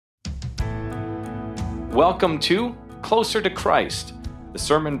Welcome to Closer to Christ, the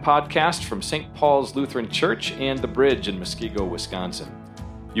sermon podcast from St. Paul's Lutheran Church and The Bridge in Muskego, Wisconsin.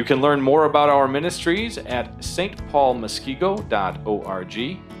 You can learn more about our ministries at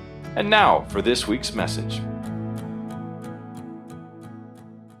stpaulmuskego.org. And now for this week's message.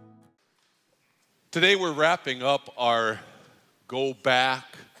 Today we're wrapping up our Go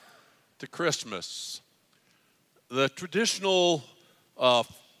Back to Christmas. The traditional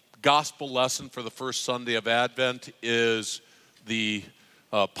gospel lesson for the first Sunday of Advent is the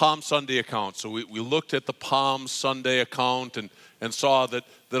Palm Sunday account. So we looked at the Palm Sunday account and saw that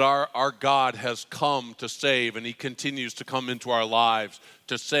our God has come to save, and he continues to come into our lives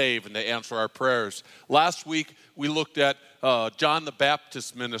to save and to answer our prayers. Last week we looked at John the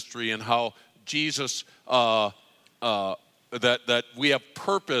Baptist's ministry and how Jesus, that we have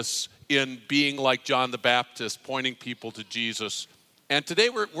purpose in being like John the Baptist, pointing people to Jesus. And today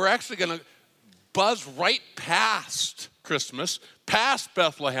we're actually going to buzz right past Christmas, past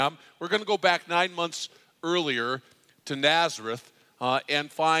Bethlehem. We're going to go back 9 months earlier to Nazareth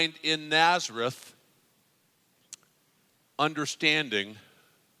and find in Nazareth understanding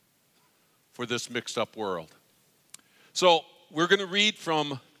for this mixed up world. So we're going to read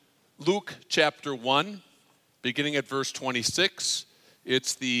from Luke chapter 1, beginning at verse 26.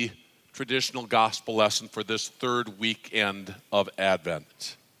 It's the traditional gospel lesson for this third weekend of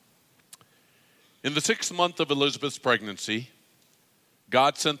Advent. In the 6th month of Elizabeth's pregnancy,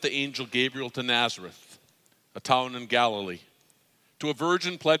 God sent the angel Gabriel to Nazareth, a town in Galilee, to a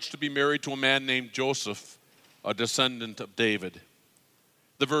virgin pledged to be married to a man named Joseph, a descendant of David.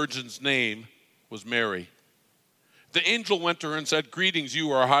 The virgin's name was Mary. The angel went to her and said, "Greetings, you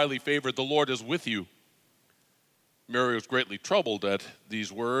are highly favored. The Lord is with you." Mary was greatly troubled at these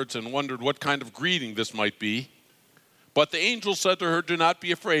words and wondered what kind of greeting this might be. But the angel said to her, "Do not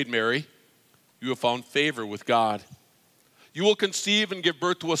be afraid, Mary. You have found favor with God. You will conceive and give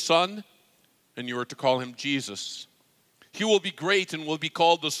birth to a son, and you are to call him Jesus. He will be great and will be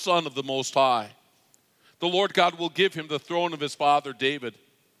called the Son of the Most High. The Lord God will give him the throne of his father David,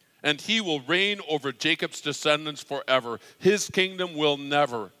 and he will reign over Jacob's descendants forever. His kingdom will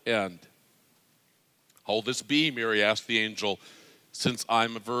never end." "How will this be?" Mary asked the angel, "since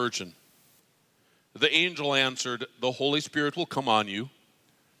I'm a virgin?" The angel answered, "The Holy Spirit will come on you,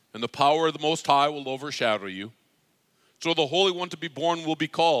 and the power of the Most High will overshadow you. So the Holy One to be born will be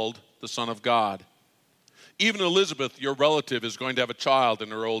called the Son of God. Even Elizabeth, your relative, is going to have a child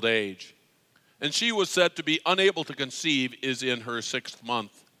in her old age, and she was said to be unable to conceive, is in her 6th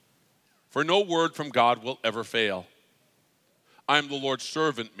month. For no word from God will ever fail." "I am the Lord's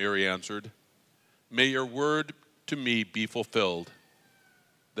servant," Mary answered. "May your word to me be fulfilled."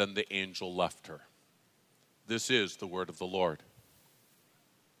 Then the angel left her. This is the word of the Lord.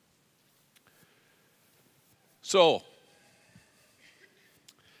 So,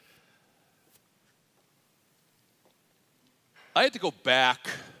 I had to go back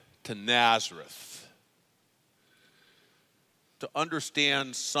to Nazareth to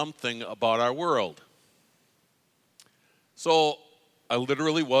understand something about our world. So, I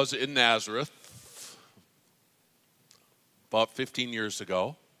literally was in Nazareth about 15 years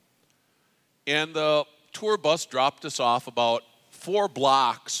ago, and the tour bus dropped us off about 4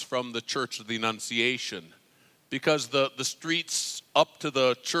 blocks from the Church of the Annunciation because the streets up to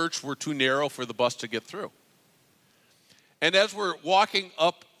the church were too narrow for the bus to get through. And as we're walking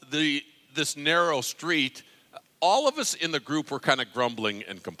up this narrow street, all of us in the group were kind of grumbling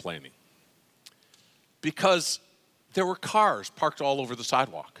and complaining because there were cars parked all over the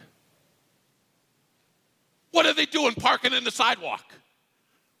sidewalk. What are they doing parking in the sidewalk?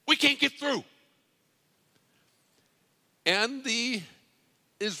 We can't get through. And the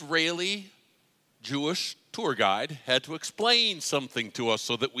Israeli Jewish tour guide had to explain something to us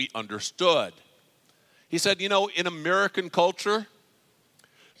so that we understood. He said, in American culture,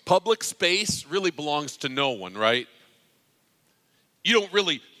 public space really belongs to no one, right? You don't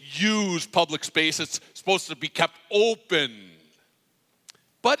really use public space. It's supposed to be kept open.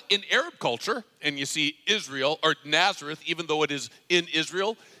 But in Arab culture, and you see Israel, or Nazareth, even though it is in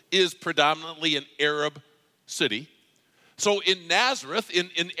Israel, is predominantly an Arab city. So in Nazareth,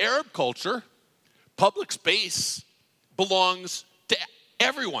 in Arab culture, public space belongs to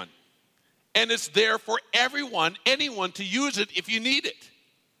everyone. And it's there for anyone to use it if you need it.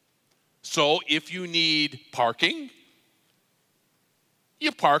 So if you need parking,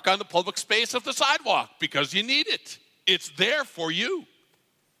 you park on the public space of the sidewalk because you need it. It's there for you.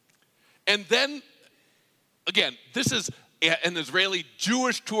 And then, again, this is an Israeli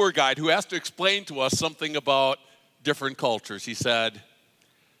Jewish tour guide who has to explain to us something about different cultures. He said,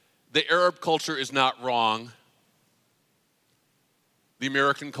 The Arab culture is not wrong. The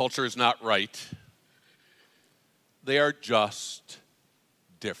American culture is not right. They are just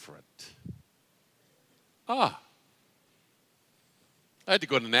different. I had to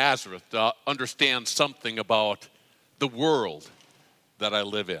go to Nazareth to understand something about the world that I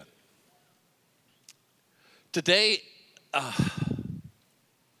live in. Today,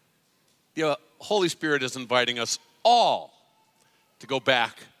 the Holy Spirit is inviting us all to go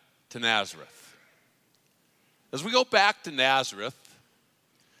back to Nazareth. As we go back to Nazareth,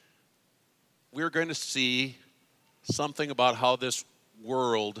 we're going to see something about how this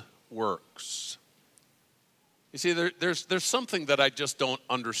world works. You see, there's something that I just don't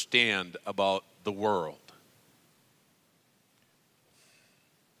understand about the world.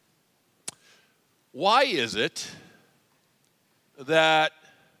 Why is it that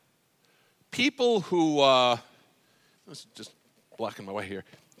people who, this is just blocking my way here,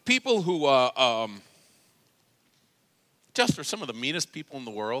 people who just are some of the meanest people in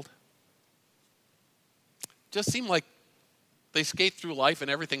the world, just seem like they skate through life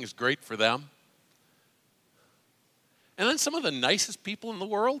and everything is great for them. And then some of the nicest people in the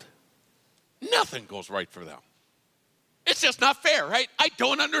world, nothing goes right for them. It's just not fair, right? I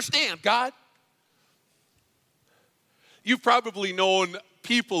don't understand, God. You've probably known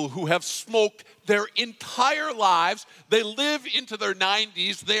people who have smoked their entire lives. They live into their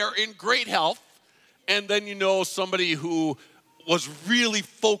 90s. They are in great health. And then you know somebody who was really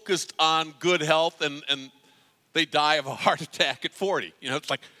focused on good health and they die of a heart attack at 40. You know, it's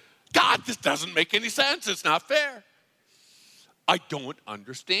like, God, this doesn't make any sense. It's not fair. I don't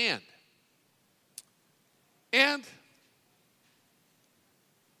understand. And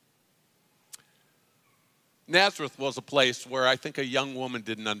Nazareth was a place where I think a young woman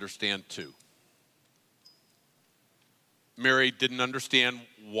didn't understand too. Mary didn't understand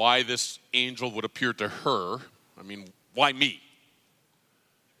why this angel would appear to her. I mean, why me?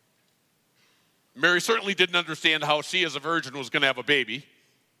 Mary certainly didn't understand how she as a virgin was going to have a baby.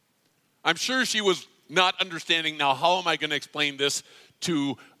 I'm sure she was not understanding, now how am I going to explain this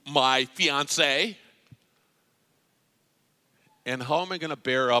to my fiancé? And how am I going to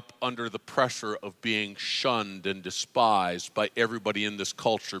bear up under the pressure of being shunned and despised by everybody in this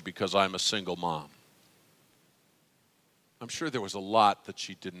culture because I'm a single mom? I'm sure there was a lot that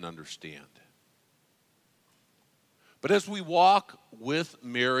she didn't understand. But as we walk with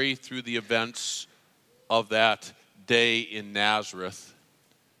Mary through the events of that day in Nazareth,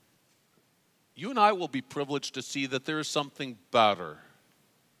 you and I will be privileged to see that there is something better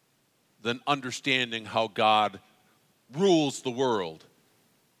than understanding how God rules the world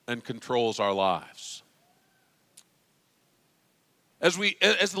and controls our lives. As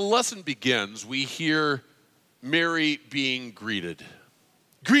the lesson begins, we hear Mary being greeted.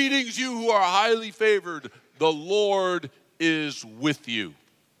 Greetings, you who are highly favored. The Lord is with you.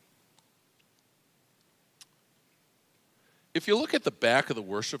 If you look at the back of the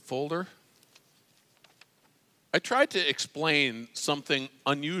worship folder, I tried to explain something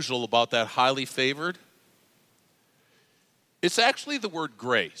unusual about that highly favored. It's actually the word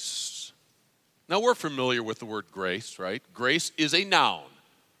grace. Now, we're familiar with the word grace, right? Grace is a noun.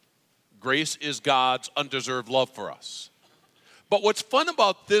 Grace is God's undeserved love for us. But what's fun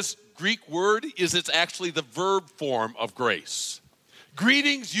about this Greek word is it's actually the verb form of grace.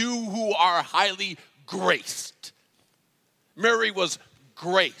 Greetings, you who are highly graced. Mary was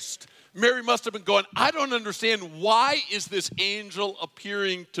graced. Mary must have been going, I don't understand, why is this angel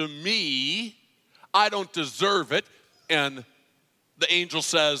appearing to me? I don't deserve it. And the angel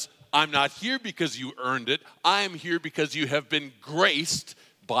says, I'm not here because you earned it. I am here because you have been graced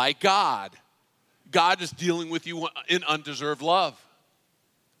by God. God is dealing with you in undeserved love.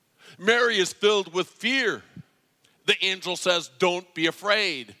 Mary is filled with fear. The angel says, don't be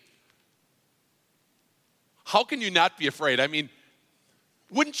afraid. How can you not be afraid? I mean,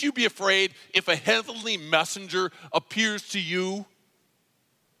 wouldn't you be afraid if a heavenly messenger appears to you?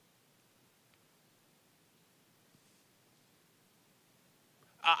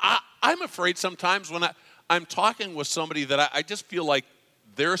 I'm afraid sometimes when I'm talking with somebody that I just feel like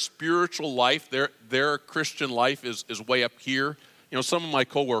their spiritual life, their Christian life is way up here. You know, some of my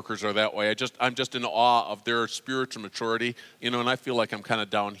coworkers are that way. I'm just in awe of their spiritual maturity, and I feel like I'm kind of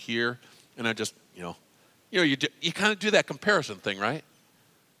down here, and I just, you kind of do that comparison thing, right?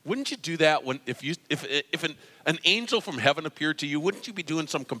 Wouldn't you do that if an angel from heaven appeared to you? Wouldn't you be doing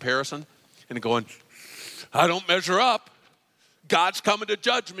some comparison and going, I don't measure up. God's coming to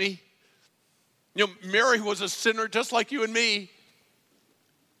judge me. Mary was a sinner just like you and me.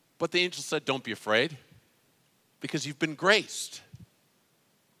 But the angel said, don't be afraid, because you've been graced.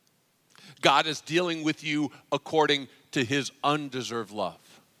 God is dealing with you according to his undeserved love.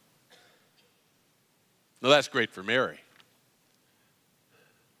 Now that's great for Mary.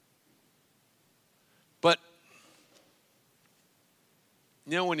 But,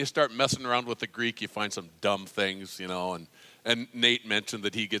 when you start messing around with the Greek, you find some dumb things, and Nate mentioned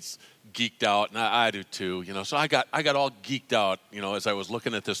that he gets geeked out, and I do too, So I got all geeked out, as I was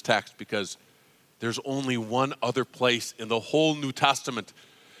looking at this text, because there's only one other place in the whole New Testament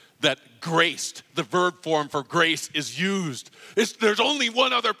that graced, the verb form for grace, is used. There's only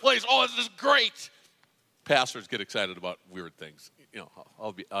one other place. Oh, this is great. Pastors get excited about weird things,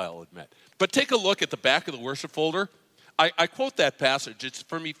 I'll admit. But take a look at the back of the worship folder. I quote that passage. It's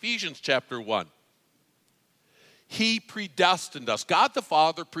from Ephesians chapter 1. He predestined us. God the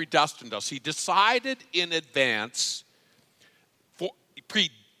Father predestined us. He decided in advance,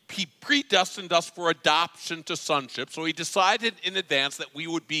 he predestined us for adoption to sonship. So he decided in advance that we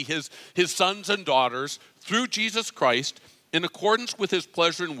would be his sons and daughters through Jesus Christ in accordance with his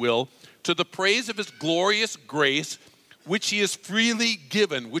pleasure and will, to the praise of his glorious grace, which he has freely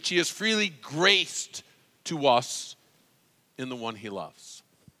given, which he has freely graced to us in the one he loves.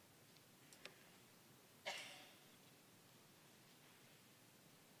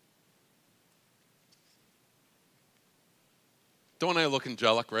 Don't I look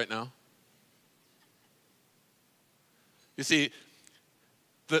angelic right now? You see,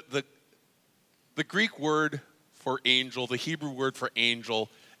 the Greek word for angel, the Hebrew word for angel,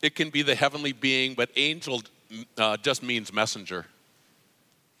 it can be the heavenly being, but angel just means messenger.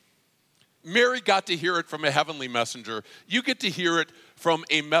 Mary got to hear it from a heavenly messenger. You get to hear it from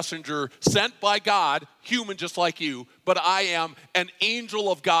a messenger sent by God, human just like you, but I am an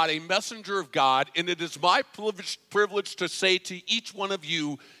angel of God, a messenger of God, and it is my privilege to say to each one of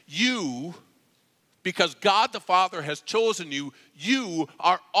you, because God the Father has chosen you, you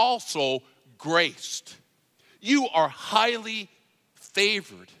are also graced. You are highly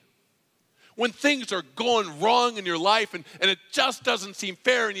favored. When things are going wrong in your life and it just doesn't seem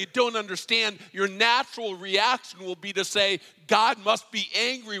fair and you don't understand, your natural reaction will be to say, God must be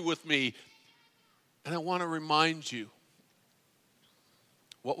angry with me. And I want to remind you,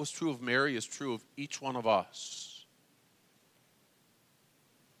 what was true of Mary is true of each one of us.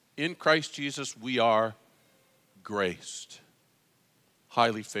 In Christ Jesus, we are graced,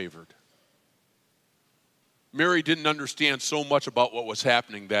 highly favored. Mary didn't understand so much about what was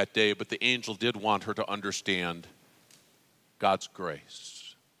happening that day, but the angel did want her to understand God's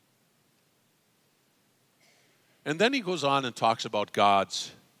grace. And then he goes on and talks about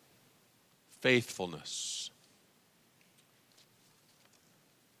God's faithfulness.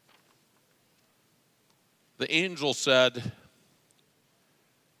 The angel said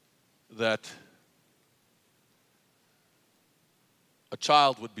that a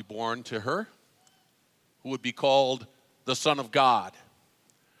child would be born to her who would be called the Son of God,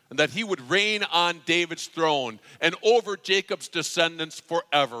 and that he would reign on David's throne and over Jacob's descendants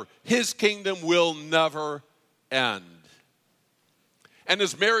forever. His kingdom will never end. And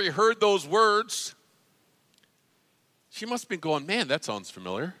as Mary heard those words, she must have been going, man, that sounds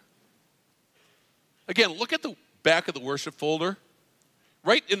familiar. Again, look at the back of the worship folder.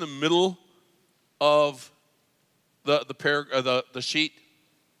 Right in the middle of the sheet,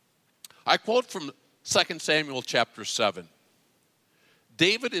 I quote from 2 Samuel chapter 7.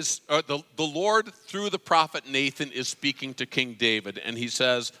 The Lord through the prophet Nathan is speaking to King David, and he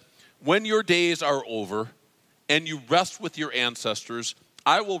says, when your days are over and you rest with your ancestors,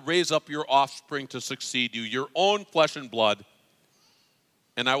 I will raise up your offspring to succeed you, your own flesh and blood,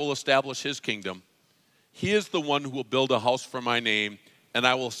 and I will establish his kingdom. He is the one who will build a house for my name, and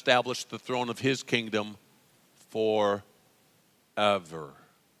I will establish the throne of his kingdom forever.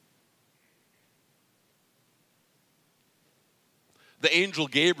 The angel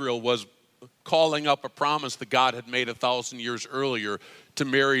Gabriel was calling up a promise that God had made 1,000 years earlier to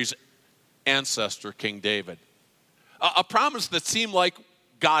Mary's ancestor, King David. A promise that seemed like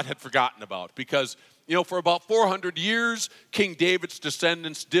God had forgotten about because, for about 400 years, King David's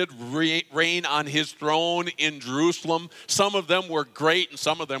descendants did reign on his throne in Jerusalem. Some of them were great and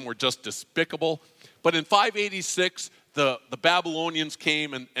some of them were just despicable. But in 586, the Babylonians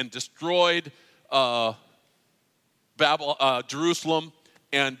came and destroyed Jerusalem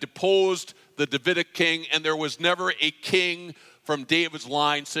and deposed the Davidic king, and there was never a king from David's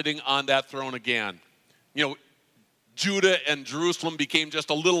line sitting on that throne again. Judah and Jerusalem became just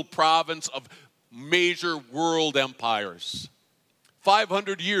a little province of major world empires.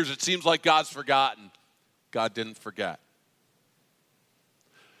 500 years, it seems like God's forgotten. God didn't forget.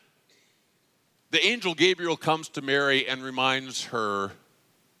 The angel Gabriel comes to Mary and reminds her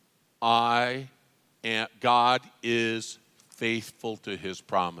God is faithful to his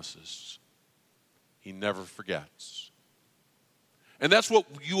promises. He never forgets. And that's what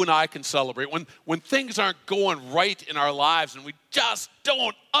you and I can celebrate. When things aren't going right in our lives and we just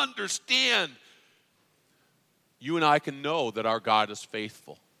don't understand, you and I can know that our God is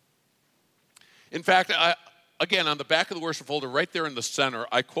faithful. In fact, again, on the back of the worship folder, right there in the center,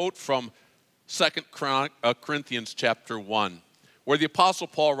 I quote from 2 Corinthians chapter 1, where the Apostle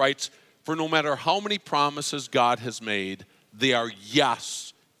Paul writes, "For no matter how many promises God has made, they are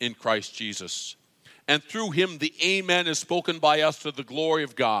yes in Christ Jesus. And through him the amen is spoken by us to the glory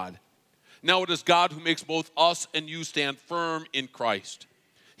of God. Now it is God who makes both us and you stand firm in Christ.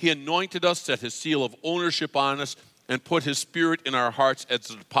 He anointed us, set his seal of ownership on us, and put his Spirit in our hearts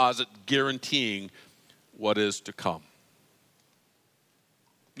as a deposit, guaranteeing what is to come."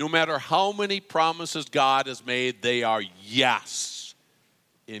 No matter how many promises God has made, they are yes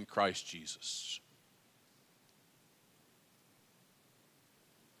in Christ Jesus.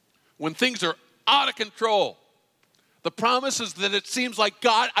 When things are out of control, the promises that it seems like,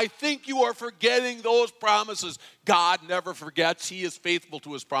 God, I think you are forgetting those promises. God never forgets. He is faithful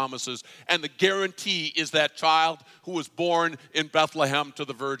to his promises. And the guarantee is that child who was born in Bethlehem to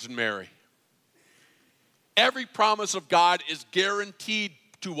the Virgin Mary. Every promise of God is guaranteed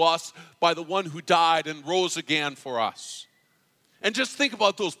to us by the one who died and rose again for us. And just think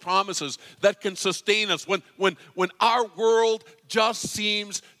about those promises that can sustain us when our world just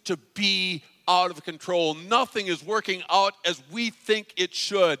seems to be out of control. Nothing is working out as we think it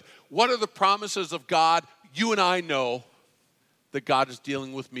should. What are the promises of God? You and I know that God is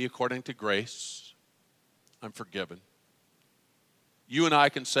dealing with me according to grace. I'm forgiven. You and I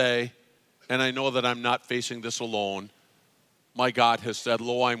can say, and I know that I'm not facing this alone, my God has said,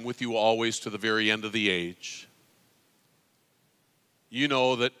 "Lo, I'm with you always to the very end of the age." You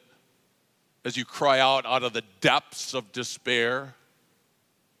know that as you cry out of the depths of despair,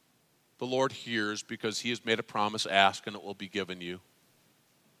 the Lord hears because he has made a promise. Ask and it will be given you.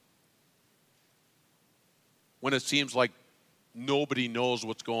 When it seems like nobody knows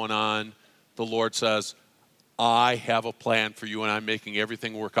what's going on, the Lord says, I have a plan for you and I'm making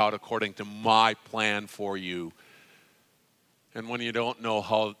everything work out according to my plan for you. And when you don't know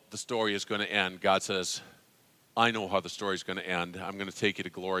how the story is going to end, God says, I know how the story is going to end. I'm going to take you to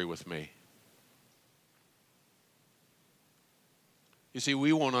glory with me. You see,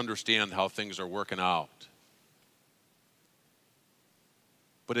 we won't understand how things are working out.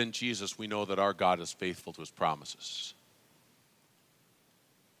 But in Jesus, we know that our God is faithful to his promises.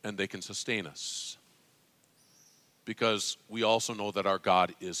 And they can sustain us. Because we also know that our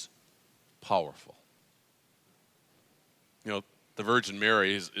God is powerful. You know, the Virgin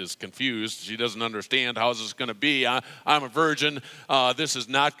Mary is confused. She doesn't understand how this is going to be. I'm a virgin. This is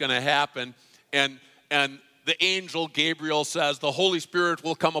not going to happen. And the angel Gabriel says, the Holy Spirit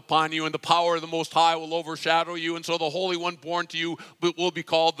will come upon you and the power of the Most High will overshadow you. And so the Holy One born to you will be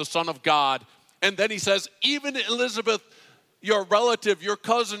called the Son of God. And then he says, even Elizabeth, your relative, your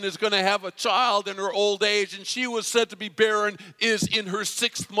cousin, is going to have a child in her old age. And she was said to be barren, is in her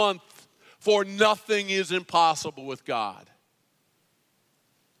 6th month. For nothing is impossible with God.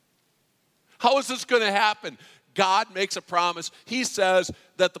 How is this going to happen? God makes a promise. He says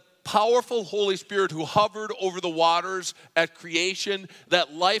that the powerful Holy Spirit who hovered over the waters at creation,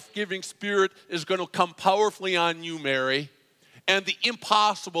 that life-giving Spirit is going to come powerfully on you, Mary, and the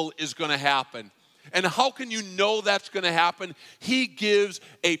impossible is going to happen. And how can you know that's going to happen? He gives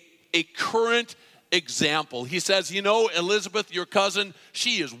a current example. He says, you know, Elizabeth, your cousin,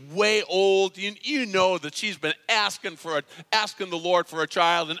 she is way old. You know that she's been asking the Lord for a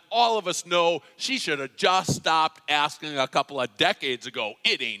child, and all of us know she should have just stopped asking a couple of decades ago.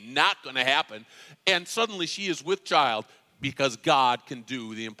 It ain't not going to happen. And suddenly she is with child because God can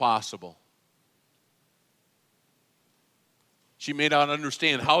do the impossible. She may not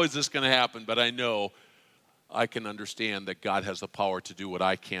understand how is this going to happen, but I know I can understand that God has the power to do what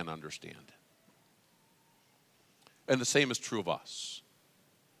I can't understand. And the same is true of us.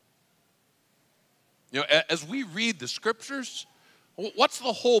 You know, as we read the scriptures, what's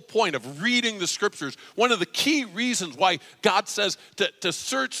the whole point of reading the scriptures? One of the key reasons why God says to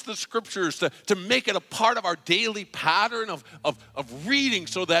search the scriptures, to make it a part of our daily pattern of reading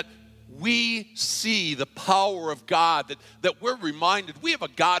so that we see the power of God, that we're reminded we have a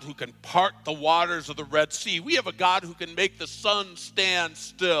God who can part the waters of the Red Sea. We have a God who can make the sun stand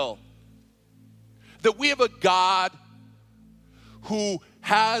still. That we have a God who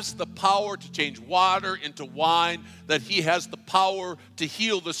has the power to change water into wine, that he has the power to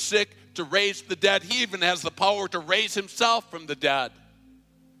heal the sick, to raise the dead. He even has the power to raise himself from the dead.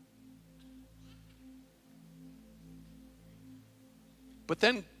 But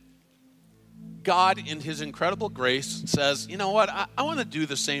then God, in his incredible grace, says, you know what? I want to do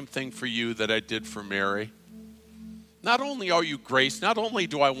the same thing for you that I did for Mary. Not only are you graced, not only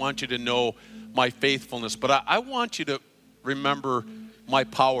do I want you to know my faithfulness, but I want you to remember my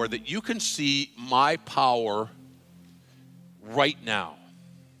power, that you can see my power right now.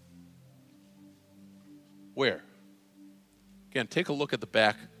 Where? Again, take a look at the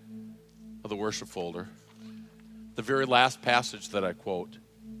back of the worship folder. The very last passage that I quote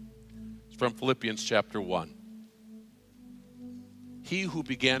is from Philippians chapter 1. He who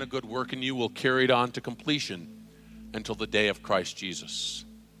began a good work in you will carry it on to completion until the day of Christ Jesus.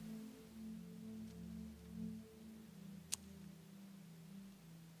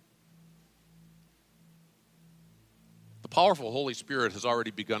 The powerful Holy Spirit has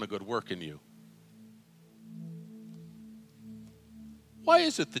already begun a good work in you. Why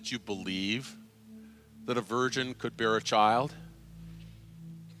is it that you believe that a virgin could bear a child?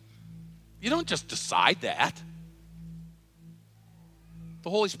 You don't just decide that.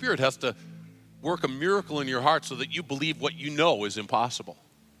 The Holy Spirit has to work a miracle in your heart so that you believe what you know is impossible.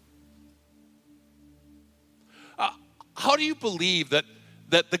 How do you believe that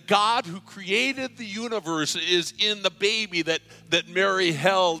the God who created the universe is in the baby that Mary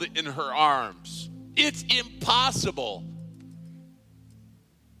held in her arms? It's impossible.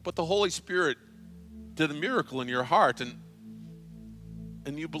 But the Holy Spirit did a miracle in your heart, and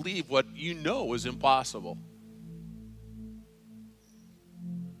you believe what you know is impossible.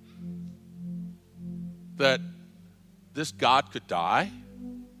 That this God could die?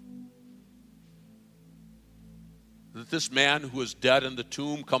 That this man who is dead in the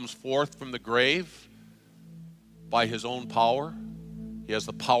tomb comes forth from the grave by his own power? He has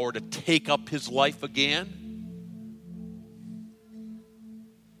the power to take up his life again?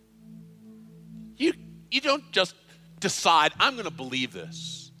 You don't just decide, I'm going to believe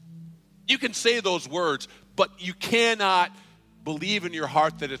this. You can say those words, but you cannot believe in your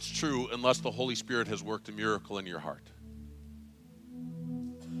heart that it's true unless the Holy Spirit has worked a miracle in your heart.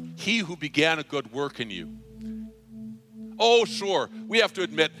 He who began a good work in you. Oh, sure, we have to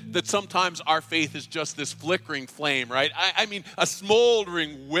admit that sometimes our faith is just this flickering flame, right? I mean, a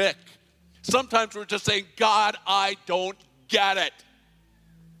smoldering wick. Sometimes we're just saying, God, I don't get it.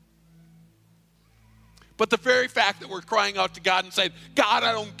 But the very fact that we're crying out to God and saying, God,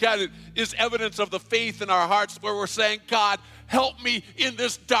 I don't get it, is evidence of the faith in our hearts where we're saying, God, help me in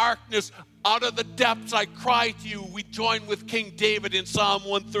this darkness. Out of the depths I cry to you. We join with King David in Psalm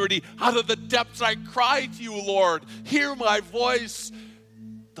 130. Out of the depths I cry to you, Lord. Hear my voice.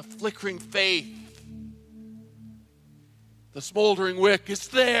 The flickering faith, the smoldering wick is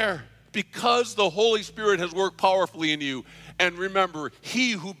there because the Holy Spirit has worked powerfully in you. And remember,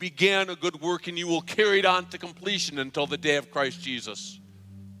 he who began a good work in you will carry it on to completion until the day of Christ Jesus.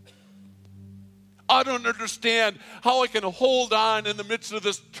 I don't understand how I can hold on in the midst of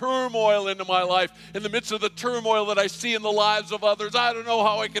this turmoil into my life, in the midst of the turmoil that I see in the lives of others. I don't know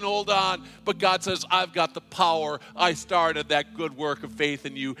how I can hold on. But God says, I've got the power. I started that good work of faith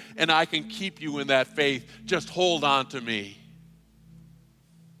in you, and I can keep you in that faith. Just hold on to me.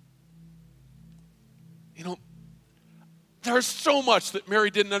 You know, there's so much that Mary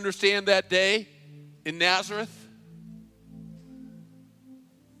didn't understand that day in Nazareth.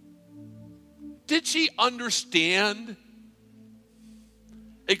 Did she understand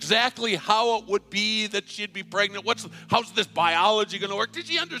exactly how it would be that she'd be pregnant? How's this biology going to work? Did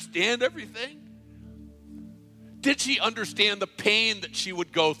she understand everything? Did she understand the pain that she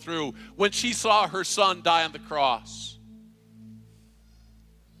would go through when she saw her son die on the cross?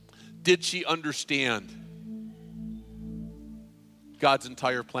 Did she understand God's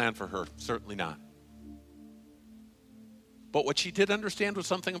entire plan for her? Certainly not. But what she did understand was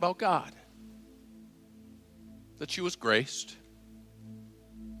something about God. That she was graced.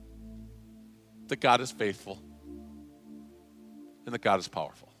 That God is faithful. And that God is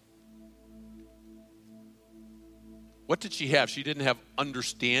powerful. What did she have? She didn't have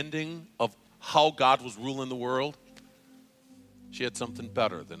understanding of how God was ruling the world. She had something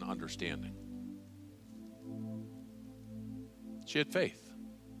better than understanding. She had faith.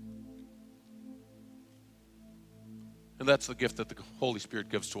 And that's the gift that the Holy Spirit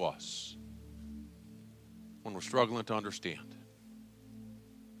gives to us when we're struggling to understand.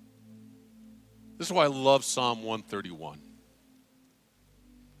 This is why I love Psalm 131.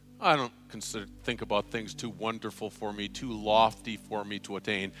 I don't think about things too wonderful for me, too lofty for me to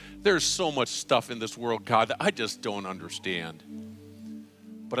attain. There's so much stuff in this world, God, that I just don't understand.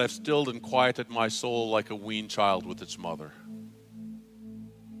 But I've stilled and quieted my soul like a weaned child with its mother.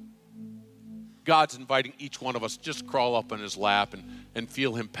 God's inviting each one of us just crawl up in his lap and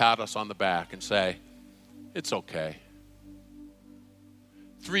feel him pat us on the back and say, it's okay.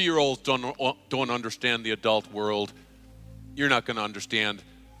 3-year-olds don't understand the adult world. You're not going to understand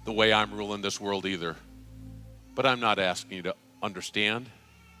the way I'm ruling this world either. But I'm not asking you to understand.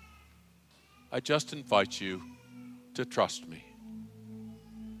 I just invite you to trust me.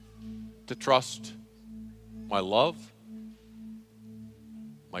 To trust my love,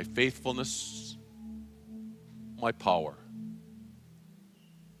 my faithfulness, my power.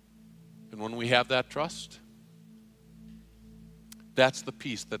 And when we have that trust, that's the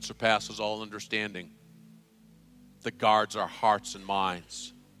peace that surpasses all understanding, that guards our hearts and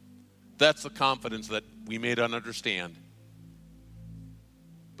minds. That's the confidence that we may not understand,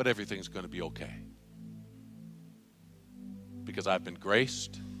 but everything's going to be okay. Because I've been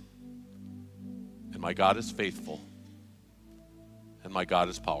graced, and my God is faithful, and my God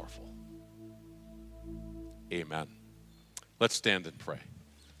is powerful. Amen. Let's stand and pray.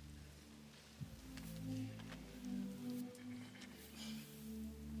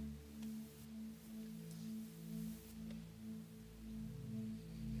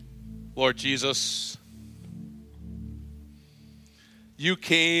 Lord Jesus, you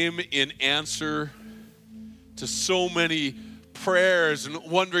came in answer to so many prayers and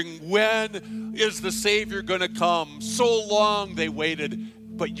wondering, when is the Savior going to come? So long they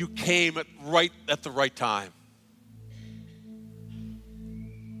waited, but you came at the right time.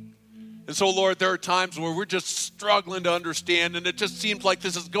 And so, Lord, there are times where we're just struggling to understand, and it just seems like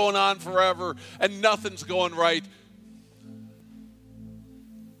this is going on forever and nothing's going right.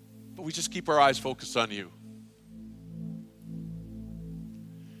 But we just keep our eyes focused on you.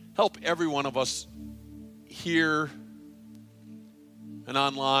 Help every one of us here and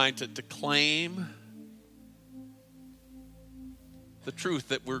online to claim the truth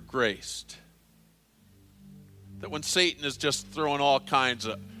that we're graced. That when Satan is just throwing all kinds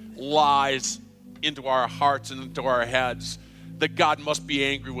of lies into our hearts and into our heads, that God must be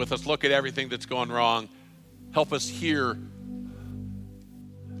angry with us. Look at everything that's going wrong. Help us hear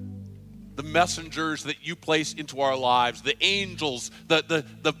the messengers that you place into our lives, the angels,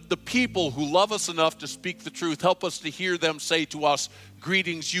 the people who love us enough to speak the truth. Help us to hear them say to us,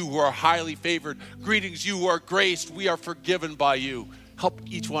 greetings, you who are highly favored. Greetings, you who are graced. We are forgiven by you. Help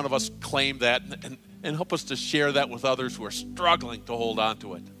each one of us claim that and help us to share that with others who are struggling to hold on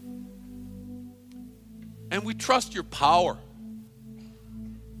to it. And we trust your power.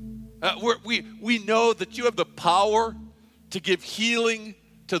 We know that you have the power to give healing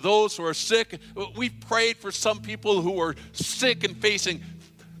to those who are sick. We've prayed for some people who are sick and facing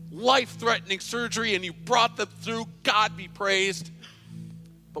life-threatening surgery, and you brought them through. God be praised.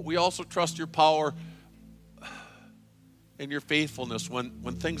 But we also trust your power and your faithfulness when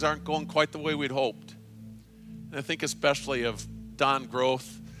things aren't going quite the way we'd hoped. And I think especially of Don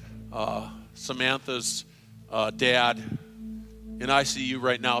Groth, Samantha's dad in ICU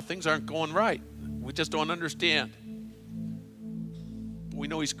right now. Things aren't going right. We just don't understand. We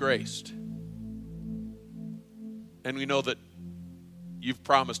know he's graced. And we know that you've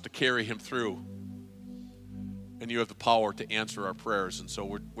promised to carry him through. And you have the power to answer our prayers. And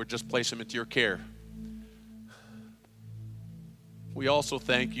so we're just placing him into your care. We also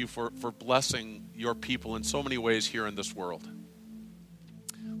thank you for blessing your people in so many ways here in this world.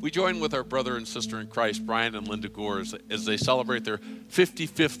 We join with our brother and sister in Christ, Brian and Linda Gores, as they celebrate their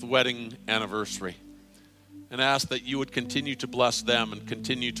 55th wedding anniversary. And ask that you would continue to bless them and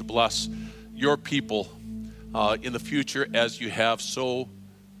continue to bless your people in the future as you have so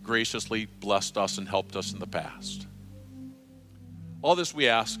graciously blessed us and helped us in the past. All this we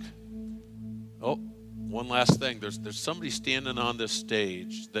ask. Oh, one last thing. There's somebody standing on this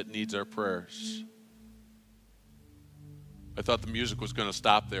stage that needs our prayers. I thought the music was going to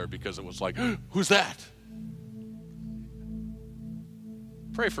stop there because it was like, who's that?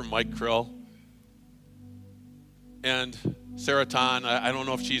 Pray for Mike Krill. And Sarah Tan, I don't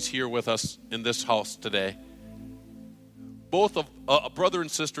know if she's here with us in this house today. Both of a brother and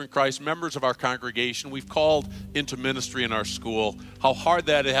sister in Christ, members of our congregation, we've called into ministry in our school. How hard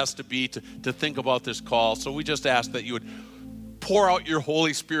that it has to be to think about this call. So we just ask that you would pour out your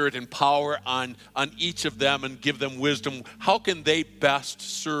Holy Spirit and power on each of them and give them wisdom. How can they best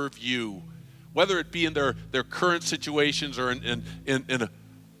serve you? Whether it be in their current situations or in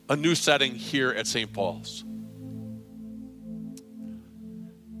a new setting here at St. Paul's.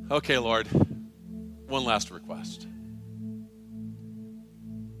 Okay, Lord, one last request.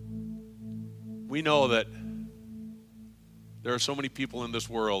 We know that there are so many people in this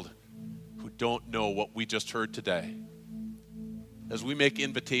world who don't know what we just heard today. as we make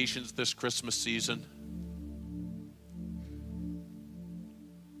invitations this Christmas season,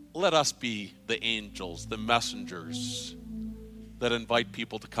 let us be the angels, the messengers that invite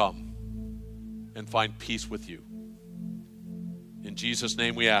people to come and find peace with you. In Jesus'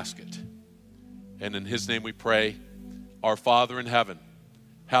 name we ask it. And in his name we pray. Our Father in heaven,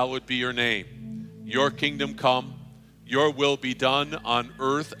 hallowed be your name. Your kingdom come, your will be done on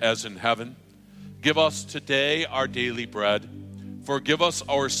earth as in heaven. Give us today our daily bread. Forgive us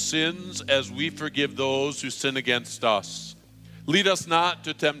our sins as we forgive those who sin against us. Lead us not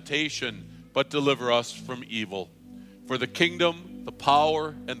to temptation, but deliver us from evil. For the kingdom, the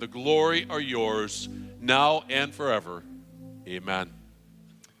power, and the glory are yours, now and forever. Amen.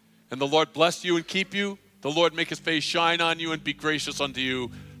 And the Lord bless you and keep you. The Lord make his face shine on you and be gracious unto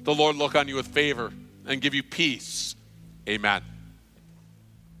you. The Lord look on you with favor and give you peace. Amen.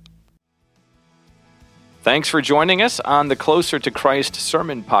 Thanks for joining us on the Closer to Christ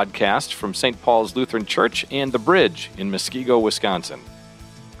Sermon Podcast from St. Paul's Lutheran Church and The Bridge in Muskego, Wisconsin.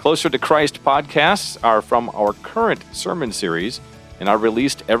 Closer to Christ podcasts are from our current sermon series and are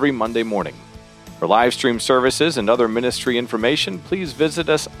released every Monday morning. For live stream services and other ministry information, please visit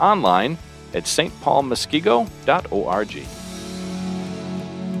us online at stpaulmuskego.org.